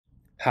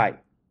Hi,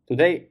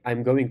 today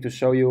I'm going to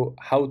show you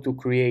how to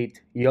create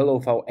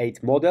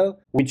YOLOv8 model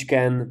which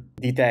can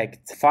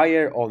detect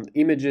fire on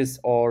images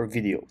or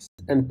videos.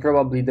 And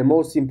probably the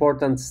most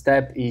important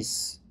step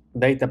is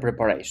data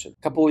preparation.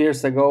 A couple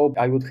years ago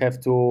I would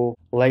have to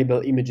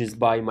label images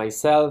by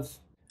myself.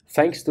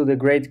 Thanks to the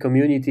great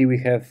community we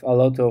have a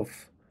lot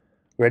of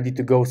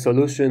ready-to-go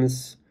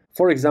solutions.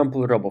 For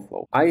example,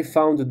 RoboFlow. I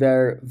found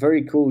their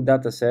very cool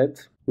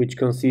dataset which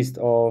consists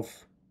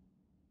of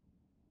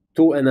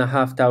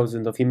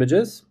 2,500 of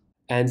images,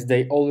 and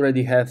they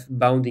already have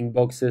bounding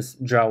boxes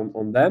drawn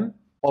on them.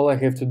 All I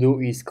have to do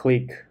is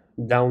click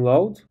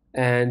download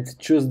and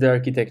choose the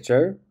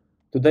architecture.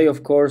 Today,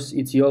 of course,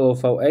 it's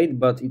YOLOv8,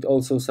 but it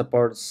also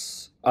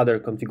supports other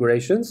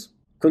configurations.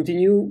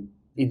 Continue.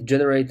 It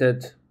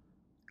generated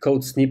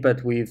code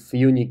snippet with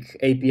unique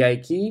API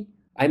key.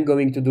 I'm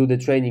going to do the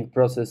training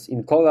process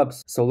in Colab,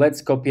 so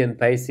let's copy and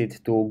paste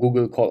it to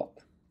Google Colab.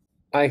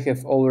 I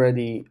have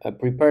already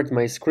prepared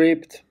my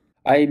script.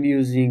 I'm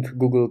using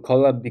Google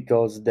Colab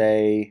because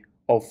they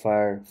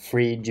offer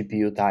free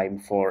GPU time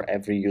for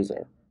every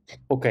user.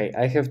 Okay,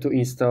 I have to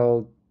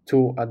install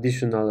two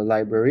additional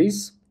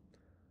libraries,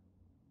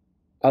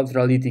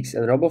 Ultralytics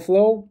and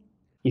RoboFlow.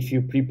 If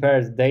you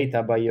prepared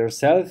data by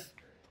yourself,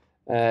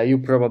 you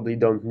probably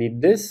don't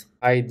need this.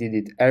 I did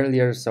it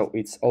earlier, so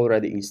it's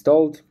already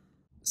installed.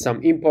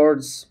 Some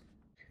imports,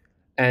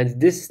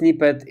 and this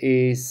snippet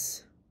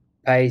is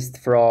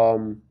pasted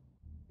from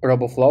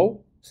RoboFlow.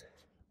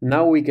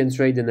 Now we can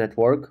train the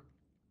network.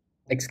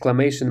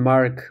 Exclamation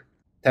mark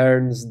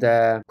turns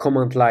the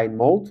command line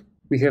mode.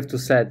 We have to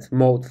set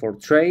mode for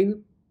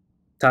train,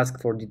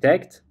 task for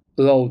detect,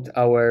 load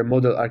our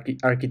model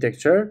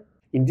architecture.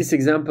 In this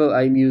example,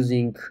 I'm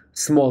using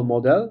small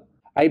model.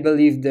 I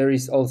believe there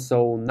is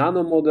also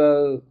nano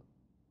model,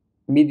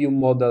 medium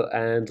model,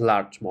 and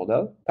large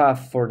model.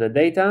 Path for the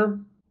data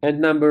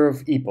and number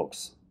of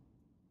epochs.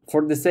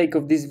 For the sake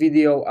of this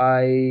video,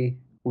 I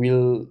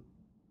will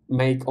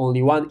make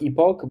only one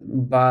epoch,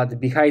 but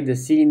behind the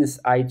scenes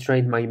I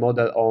trained my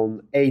model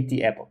on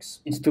 80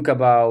 epochs. It took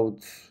about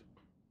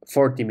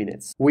 40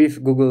 minutes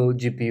with Google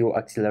GPU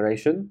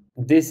acceleration.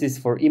 This is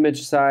for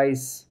image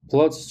size.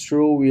 Plots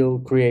true will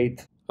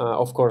create,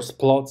 of course,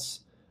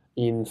 plots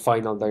in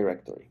final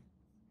directory,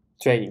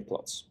 training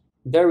plots.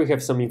 There we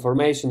have some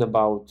information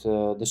about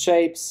the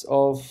shapes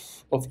of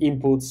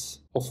inputs,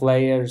 of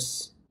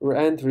layers,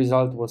 and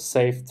result was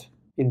saved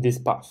in this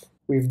path.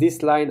 With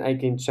this line I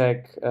can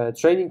check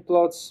training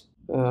plots,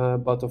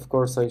 but of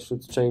course I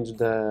should change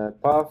the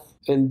path.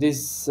 And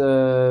these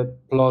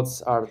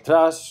plots are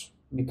trash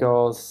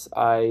because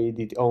I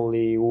did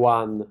only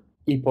one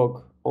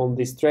epoch on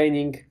this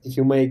training. If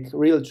you make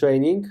real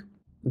training,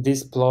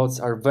 these plots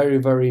are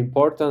very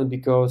important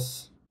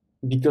because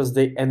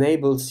they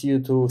enables you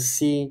to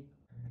see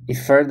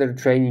if further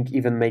training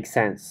even makes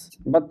sense.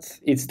 But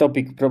it's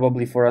topic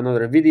probably for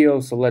another video,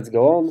 so let's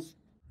go on.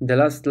 The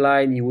last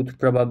line, you would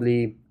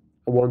probably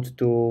want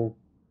to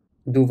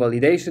do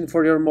validation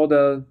for your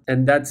model,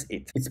 and that's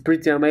it. It's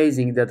pretty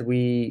amazing that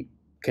we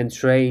can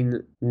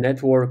train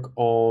network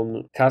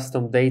on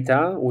custom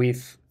data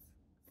with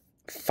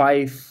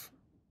 5,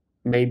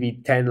 maybe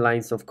 10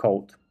 lines of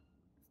code.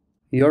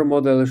 Your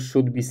model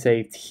should be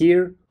saved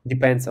here,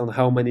 depends on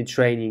how many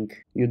training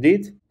you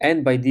did,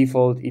 and by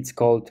default it's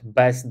called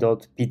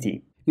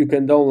best.pt. You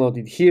can download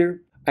it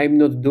here. I'm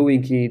not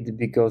doing it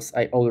because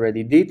I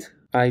already did.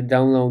 I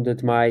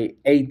downloaded my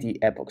 80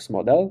 epochs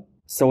model.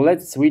 So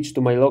let's switch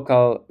to my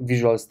local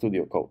Visual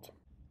Studio Code.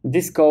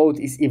 This code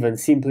is even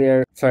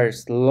simpler.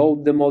 First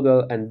load the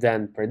model and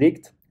then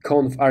predict.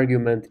 Conf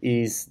argument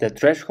is the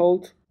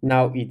threshold.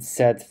 Now it's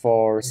set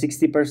for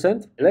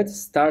 60%. Let's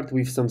start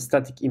with some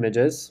static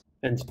images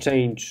and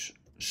change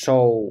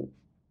show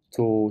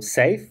to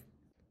save.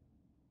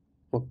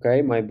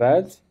 Okay, my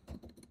bad.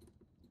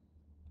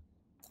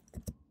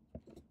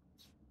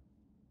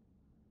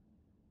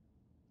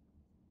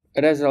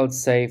 Result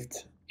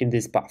saved in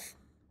this path.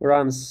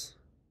 Runs,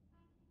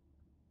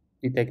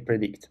 detect,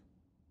 predict.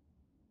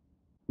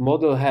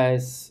 Model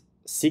has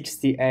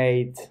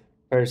 68%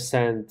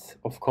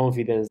 of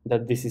confidence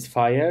that this is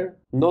fire.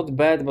 Not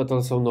bad, but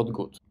also not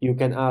good. You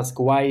can ask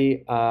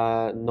why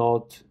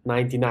not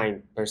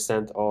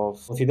 99%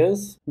 of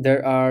confidence.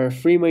 There are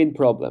 3 main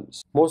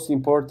problems. Most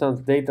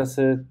important,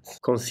 dataset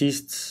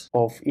consists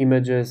of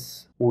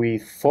images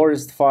with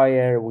forest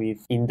fire,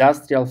 with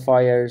industrial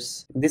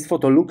fires. This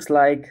photo looks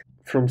like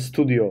from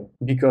studio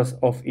because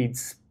of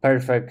its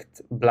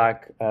perfect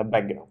black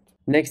background.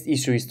 Next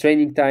issue is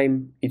training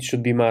time. It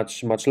should be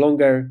much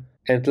longer.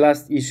 And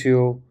last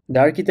issue,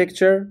 the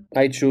architecture.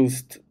 I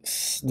chose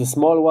the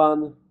small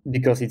one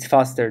because it's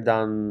faster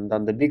than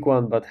the big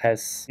one, but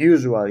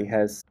usually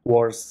has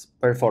worse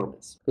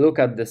performance. Look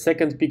at the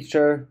second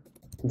picture.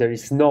 There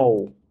is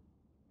no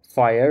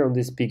fire on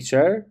this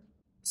picture,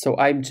 so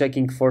I'm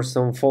checking for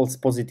some false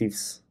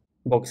positives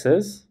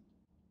boxes,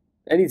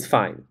 and it's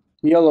fine.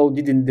 YOLO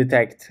didn't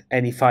detect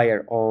any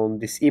fire on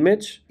this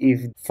image.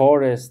 If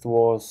forest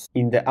was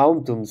in the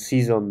autumn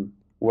season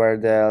where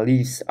the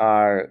leaves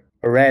are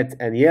red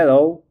and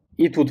yellow,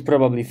 it would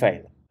probably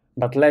fail.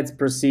 But let's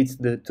proceed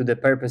to the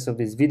purpose of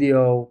this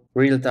video,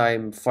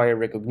 real-time fire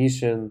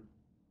recognition.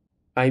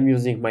 I'm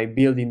using my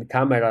built-in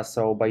camera,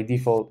 so by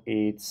default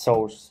it's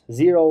source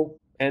 0,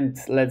 and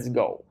let's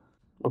go.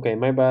 Okay,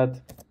 my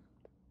bad.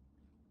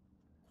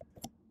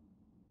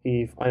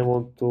 If I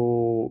want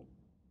to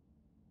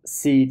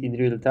see it in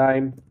real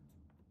time,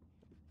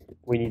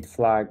 we need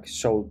flag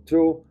show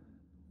true,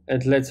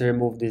 and let's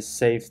remove this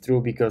save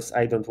true because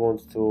I don't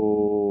want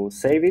to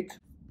save it.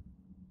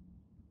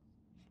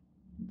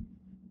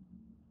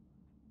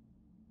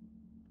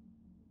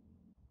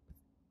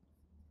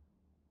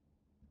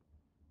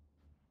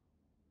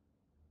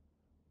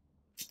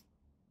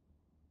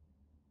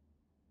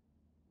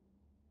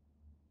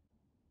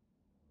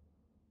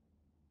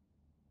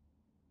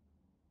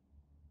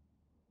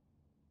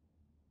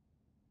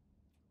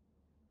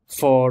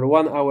 For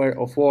 1 hour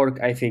of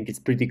work, I think it's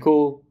pretty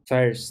cool.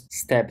 First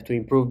step to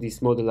improve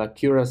this model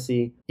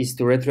accuracy is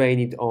to retrain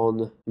it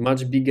on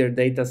much bigger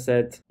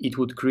dataset. It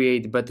would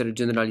create better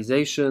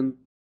generalization,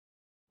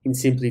 in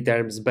simply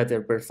terms,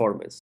 better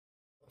performance.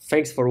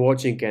 Thanks for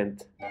watching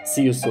and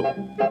see you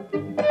soon.